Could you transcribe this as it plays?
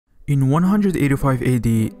In 185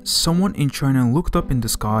 AD, someone in China looked up in the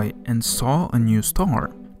sky and saw a new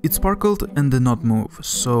star. It sparkled and did not move,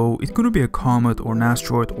 so it couldn't be a comet or an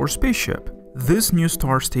asteroid or spaceship. This new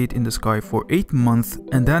star stayed in the sky for 8 months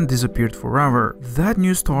and then disappeared forever. That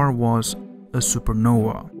new star was a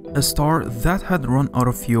supernova. A star that had run out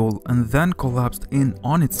of fuel and then collapsed in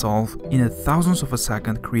on itself in a thousandth of a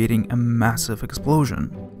second, creating a massive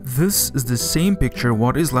explosion. This is the same picture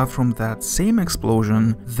what is left from that same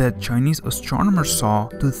explosion that Chinese astronomers saw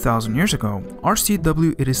 2000 years ago.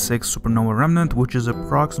 RCW86 supernova remnant, which is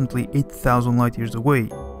approximately 8,000 light years away.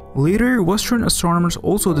 Later, Western astronomers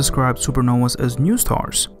also described supernovas as new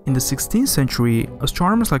stars. In the 16th century,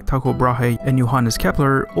 astronomers like Tycho Brahe and Johannes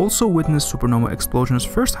Kepler also witnessed supernova explosions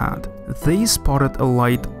firsthand. They spotted a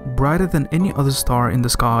light brighter than any other star in the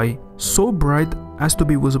sky, so bright as to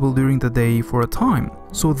be visible during the day for a time.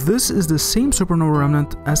 So this is the same supernova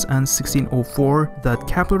remnant SN 1604 that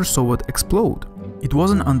Kepler saw it explode. It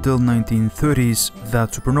wasn't until 1930s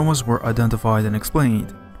that supernovas were identified and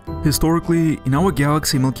explained. Historically, in our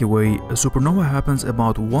galaxy Milky Way, a supernova happens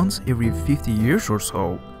about once every 50 years or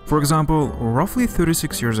so. For example, roughly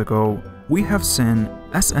 36 years ago, we have seen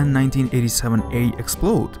SN 1987A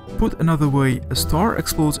explode. Put another way, a star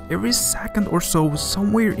explodes every second or so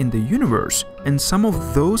somewhere in the universe, and some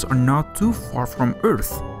of those are not too far from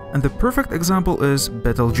Earth. And the perfect example is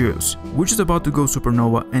Betelgeuse, which is about to go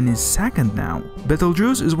supernova any second now.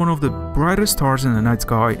 Betelgeuse is one of the brightest stars in the night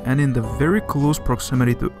sky and in the very close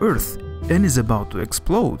proximity to Earth, and is about to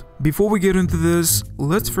explode. Before we get into this,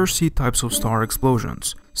 let's first see types of star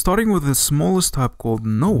explosions. Starting with the smallest type called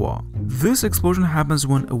nova. This explosion happens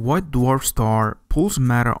when a white dwarf star pulls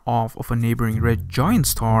matter off of a neighboring red giant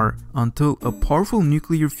star until a powerful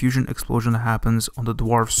nuclear fusion explosion happens on the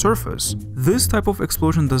dwarf's surface. This type of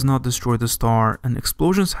explosion does not destroy the star, and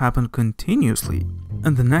explosions happen continuously.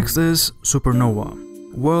 And the next is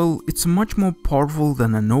supernova. Well, it's much more powerful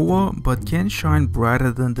than a nova, but can shine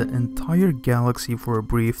brighter than the entire galaxy for a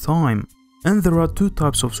brief time. And there are two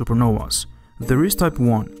types of supernovas. There is type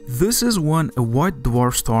 1. This is when a white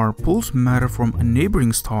dwarf star pulls matter from a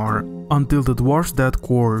neighboring star until the dwarf's dead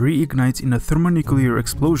core reignites in a thermonuclear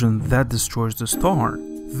explosion that destroys the star.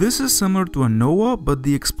 This is similar to a nova, but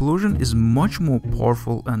the explosion is much more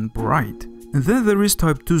powerful and bright. And then there is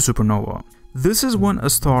type 2 supernova. This is when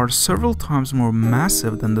a star several times more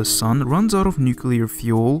massive than the Sun runs out of nuclear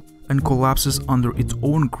fuel and collapses under its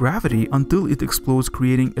own gravity until it explodes,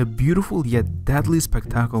 creating a beautiful yet deadly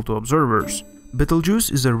spectacle to observers. Betelgeuse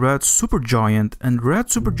is a red supergiant, and red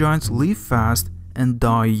supergiants live fast and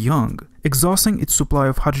die young, exhausting its supply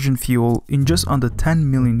of hydrogen fuel in just under 10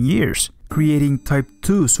 million years, creating type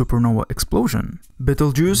 2 supernova explosion.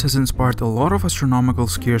 Betelgeuse has inspired a lot of astronomical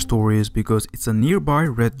scare stories because it's a nearby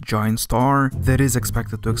red giant star that is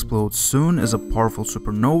expected to explode soon as a powerful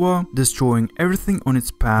supernova, destroying everything on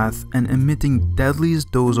its path and emitting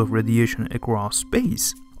deadliest dose of radiation across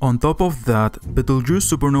space. On top of that,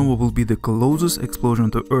 Betelgeuse supernova will be the closest explosion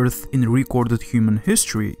to Earth in recorded human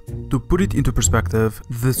history. To put it into perspective,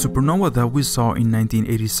 the supernova that we saw in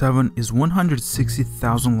 1987 is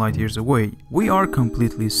 160,000 light years away. We are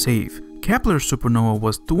completely safe. Kepler's supernova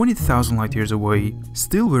was 20,000 light years away,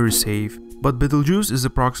 still very safe, but Betelgeuse is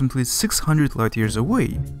approximately 600 light years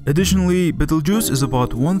away. Additionally, Betelgeuse is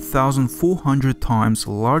about 1,400 times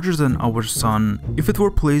larger than our Sun. If it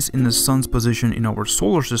were placed in the Sun's position in our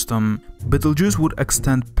solar system, Betelgeuse would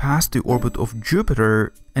extend past the orbit of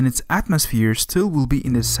Jupiter, and its atmosphere still will be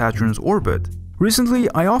in the Saturn's orbit. Recently,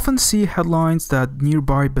 I often see headlines that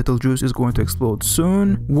nearby Betelgeuse is going to explode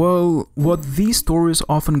soon. Well, what these stories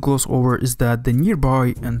often gloss over is that the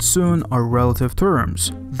nearby and soon are relative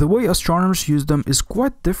terms. The way astronomers use them is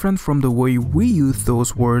quite different from the way we use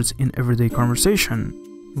those words in everyday conversation.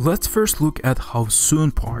 Let's first look at how soon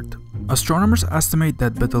part. Astronomers estimate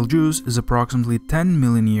that Betelgeuse is approximately 10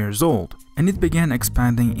 million years old, and it began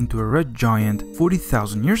expanding into a red giant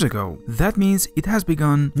 40,000 years ago. That means it has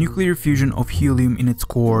begun nuclear fusion of helium in its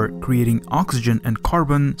core, creating oxygen and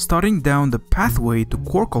carbon, starting down the pathway to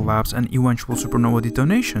core collapse and eventual supernova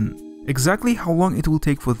detonation. Exactly how long it will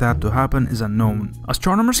take for that to happen is unknown.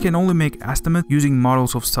 Astronomers can only make estimates using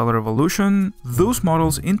models of stellar evolution. Those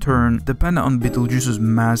models in turn depend on Betelgeuse's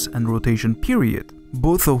mass and rotation period,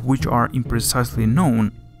 both of which are imprecisely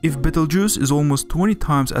known. If Betelgeuse is almost 20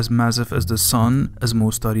 times as massive as the Sun, as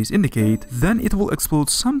most studies indicate, then it will explode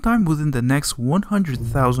sometime within the next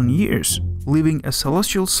 100,000 years, leaving a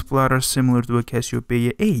celestial splatter similar to a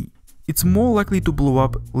Cassiopeia A. It's more likely to blow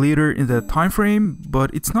up later in that time frame,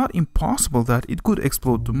 but it's not impossible that it could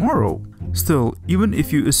explode tomorrow. Still, even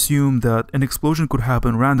if you assume that an explosion could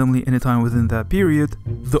happen randomly anytime within that period,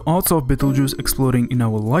 the odds of Betelgeuse exploding in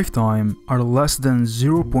our lifetime are less than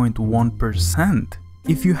 0.1%.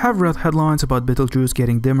 If you have read headlines about Betelgeuse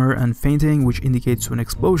getting dimmer and fainting, which indicates to an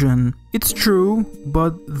explosion, it's true,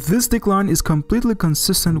 but this decline is completely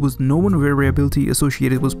consistent with known variability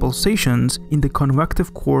associated with pulsations in the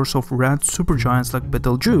convective cores of red supergiants like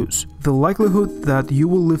Betelgeuse. The likelihood that you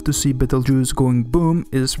will live to see Betelgeuse going boom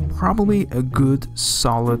is probably a good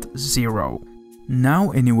solid 0. Now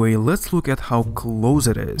anyway, let's look at how close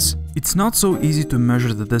it is. It's not so easy to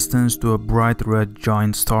measure the distance to a bright red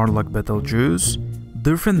giant star like Betelgeuse.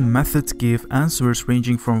 Different methods give answers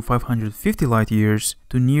ranging from 550 light-years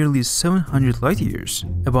to nearly 700 light-years,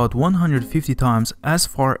 about 150 times as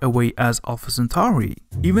far away as Alpha Centauri.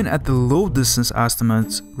 Even at the low distance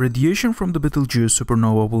estimates, radiation from the Betelgeuse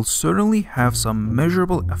supernova will certainly have some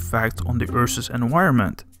measurable effect on the Earth's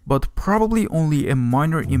environment, but probably only a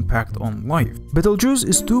minor impact on life. Betelgeuse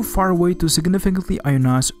is too far away to significantly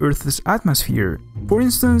ionize Earth's atmosphere. For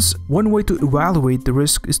instance, one way to evaluate the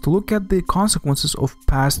risk is to look at the consequences of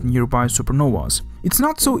past nearby supernovas. It's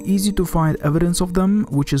not so easy to find evidence of them,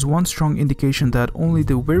 which is one strong indication that only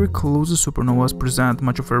the very closest supernovas present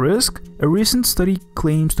much of a risk. A recent study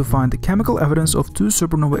claims to find chemical evidence of 2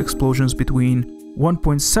 supernova explosions between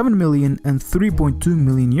 1.7 million and 3.2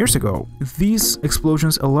 million years ago. These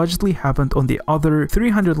explosions allegedly happened on the other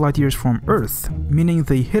 300 light-years from Earth, meaning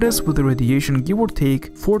they hit us with a radiation give or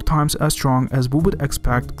take 4 times as strong as we would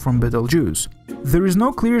expect from Betelgeuse. There is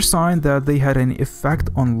no clear sign that they had any effect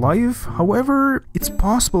on life, however, it's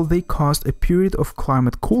possible they caused a period of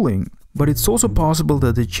climate cooling. But it's also possible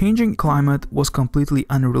that the changing climate was completely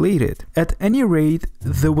unrelated. At any rate,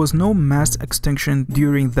 there was no mass extinction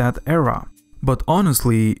during that era. But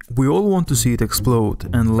honestly, we all want to see it explode,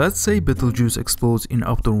 and let's say Betelgeuse explodes in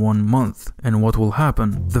up to 1 month, and what will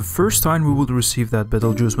happen? The first sign we would receive that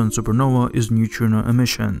Betelgeuse went supernova is neutrino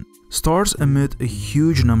emission. Stars emit a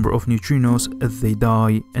huge number of neutrinos as they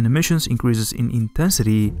die, and emissions increases in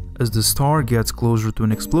intensity as the star gets closer to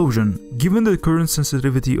an explosion. Given the current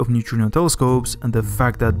sensitivity of neutrino telescopes and the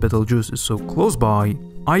fact that Betelgeuse is so close by,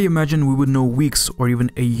 I imagine we would know weeks or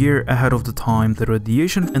even a year ahead of the time the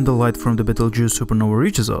radiation and the light from the Betelgeuse supernova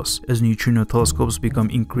reaches us, as neutrino telescopes become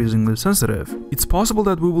increasingly sensitive. It's possible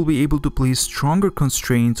that we will be able to place stronger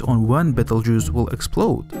constraints on when Betelgeuse will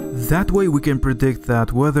explode. That way we can predict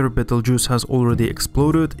that whether Betelgeuse has already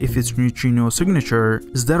exploded if its neutrino signature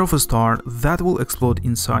is that of a star that will explode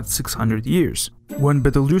inside 600 years. When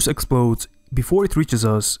Betelgeuse explodes, before it reaches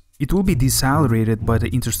us, it will be decelerated by the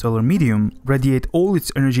interstellar medium, radiate all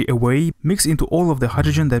its energy away, mix into all of the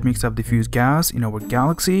hydrogen that makes up diffuse gas in our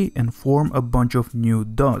galaxy, and form a bunch of new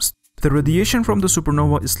dust. The radiation from the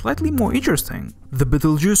supernova is slightly more interesting. The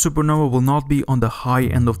Betelgeuse supernova will not be on the high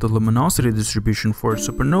end of the luminosity distribution for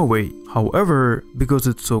supernovae. However, because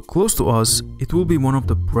it's so close to us, it will be one of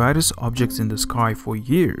the brightest objects in the sky for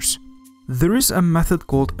years. There is a method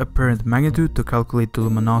called apparent magnitude to calculate the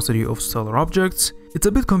luminosity of stellar objects. It's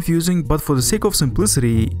a bit confusing, but for the sake of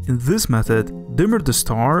simplicity, in this method, dimmer the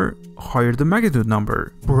star, higher the magnitude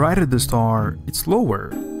number. Brighter the star, it's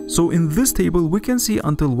lower. So in this table, we can see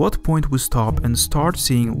until what point we stop and start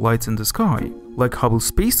seeing lights in the sky. Like Hubble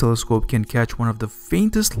Space Telescope can catch one of the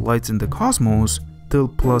faintest lights in the cosmos, till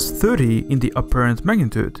 +30 in the apparent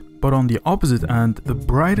magnitude. But on the opposite end, the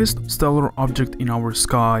brightest stellar object in our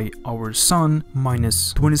sky, our Sun,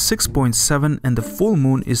 -26.7, and the full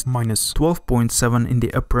moon is -12.7 in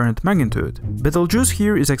the apparent magnitude. Betelgeuse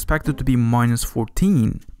here is expected to be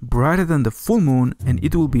 -14, brighter than the full moon, and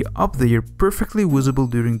it will be up there perfectly visible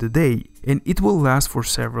during the day, and it will last for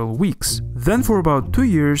several weeks. Then for about 2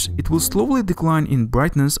 years, it will slowly decline in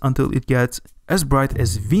brightness until it gets as bright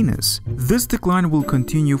as Venus. This decline will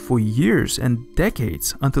continue for years and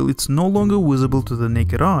decades until it's no longer visible to the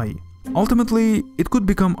naked eye. Ultimately, it could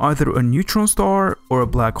become either a neutron star or a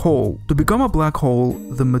black hole. To become a black hole,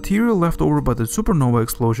 the material left over by the supernova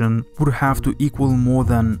explosion would have to equal more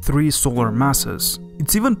than 3 solar masses.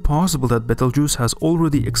 It's even possible that Betelgeuse has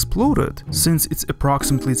already exploded, since it's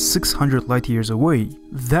approximately 600 light-years away.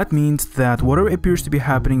 That means that whatever appears to be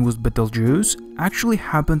happening with Betelgeuse actually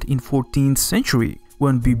happened in 14th century,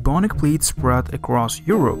 when bubonic plague spread across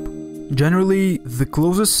Europe. Generally, the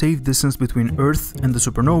closest safe distance between Earth and the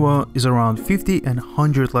supernova is around 50 and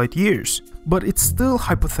 100 light-years. But it's still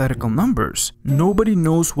hypothetical numbers. Nobody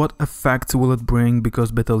knows what effects will it bring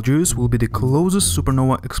because Betelgeuse will be the closest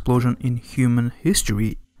supernova explosion in human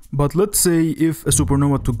history. But let's say if a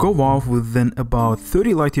supernova to go off within about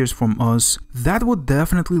 30 light years from us, that would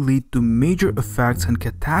definitely lead to major effects and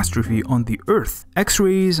catastrophe on the Earth.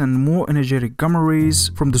 X-rays and more energetic gamma rays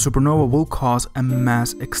from the supernova will cause a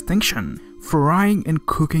mass extinction, frying and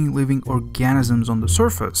cooking living organisms on the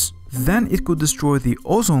surface. Then it could destroy the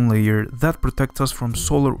ozone layer that protects us from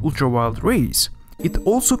solar ultraviolet rays. It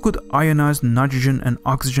also could ionize nitrogen and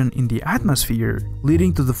oxygen in the atmosphere,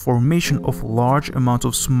 leading to the formation of large amounts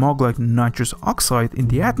of smog like nitrous oxide in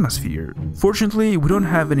the atmosphere. Fortunately, we don't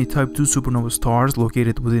have any type 2 supernova stars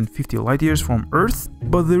located within 50 light years from Earth,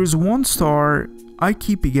 but there is one star,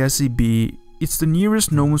 Pegasi b. It's the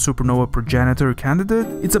nearest known supernova progenitor candidate.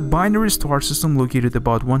 It's a binary star system located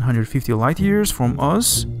about 150 light years from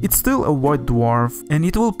us. It's still a white dwarf, and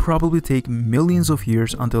it will probably take millions of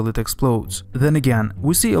years until it explodes. Then again,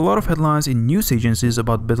 we see a lot of headlines in news agencies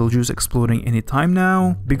about Betelgeuse exploding anytime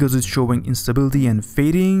now, because it's showing instability and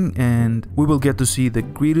fading, and we will get to see the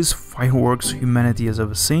greatest fireworks humanity has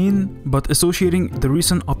ever seen. But associating the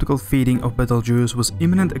recent optical fading of Betelgeuse with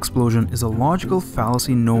imminent explosion is a logical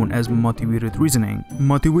fallacy known as motivated reasoning.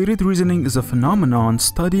 Motivated reasoning is a phenomenon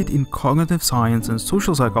studied in cognitive science and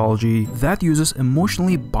social psychology that uses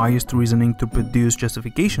emotionally biased reasoning to produce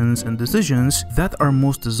justifications and decisions that are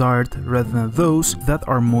most desired rather than those that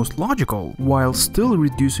are most logical, while still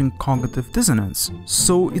reducing cognitive dissonance.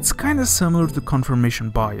 So it's kinda similar to confirmation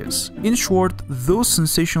bias. In short, those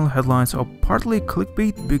sensational headlines are partly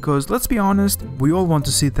clickbait because, let's be honest, we all want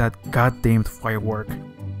to see that goddamned firework.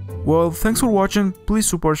 Well, thanks for watching. Please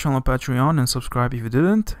support the channel on Patreon and subscribe if you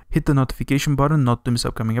didn't. Hit the notification button not to miss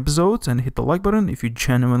upcoming episodes, and hit the like button if you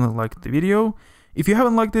genuinely liked the video. If you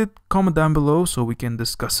haven't liked it, comment down below so we can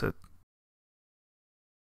discuss it.